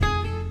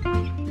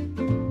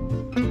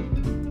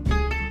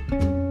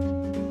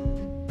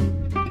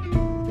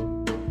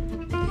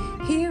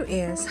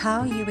Here's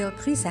how you will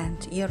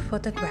present your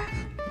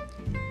photograph.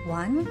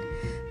 1.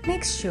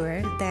 Make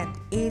sure that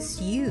it's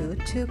you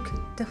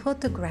took the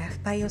photograph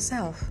by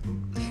yourself.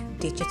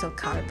 Digital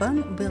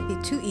carbon will be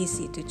too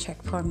easy to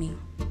check for me.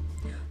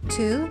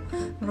 2.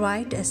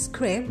 Write a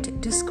script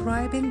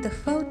describing the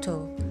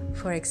photo.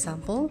 For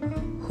example,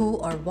 who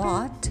or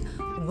what,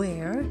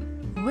 where,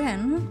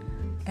 when,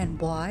 and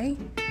why,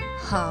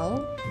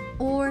 how,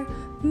 or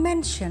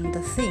mention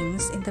the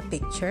things in the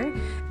picture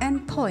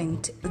and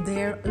point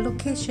their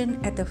location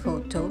at the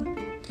photo.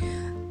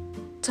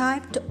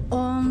 Typed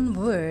on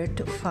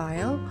Word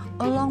file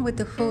along with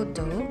the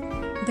photo,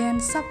 then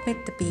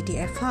submit the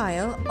PDF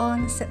file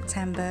on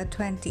September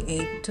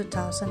 28,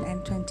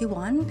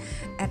 2021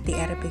 at the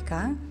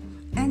Arabica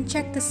and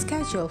check the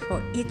schedule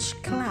for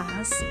each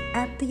class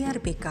at the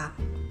Arabica.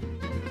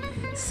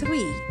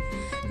 3.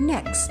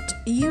 Next,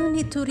 you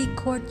need to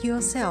record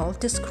yourself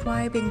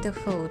describing the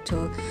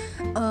photo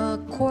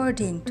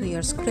according to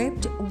your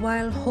script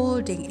while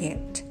holding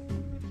it.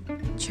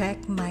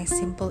 Check my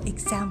simple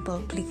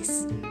example,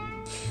 please.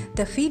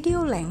 The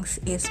video length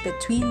is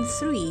between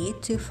 3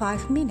 to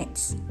 5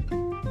 minutes.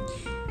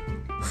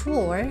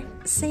 4.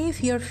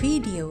 Save your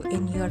video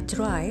in your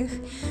drive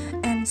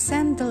and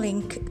send the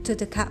link to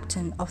the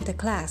captain of the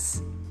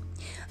class.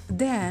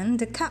 Then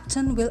the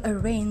captain will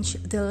arrange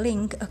the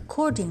link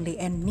accordingly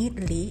and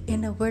neatly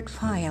in a Word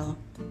file.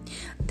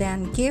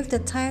 Then give the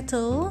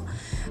title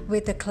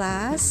with the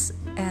class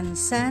and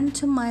send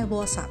to my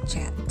WhatsApp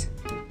chat.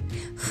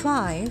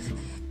 5.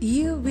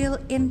 You will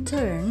in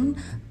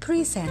turn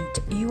present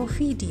your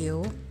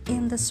video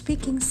in the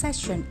speaking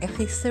session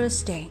every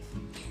Thursday,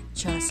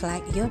 just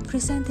like your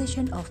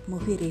presentation of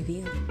movie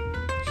review.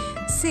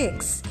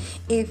 6.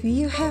 If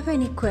you have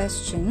any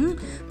question,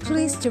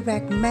 please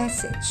direct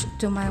message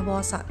to my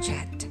WhatsApp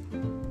chat.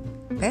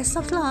 Best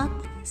of luck.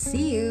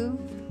 See you.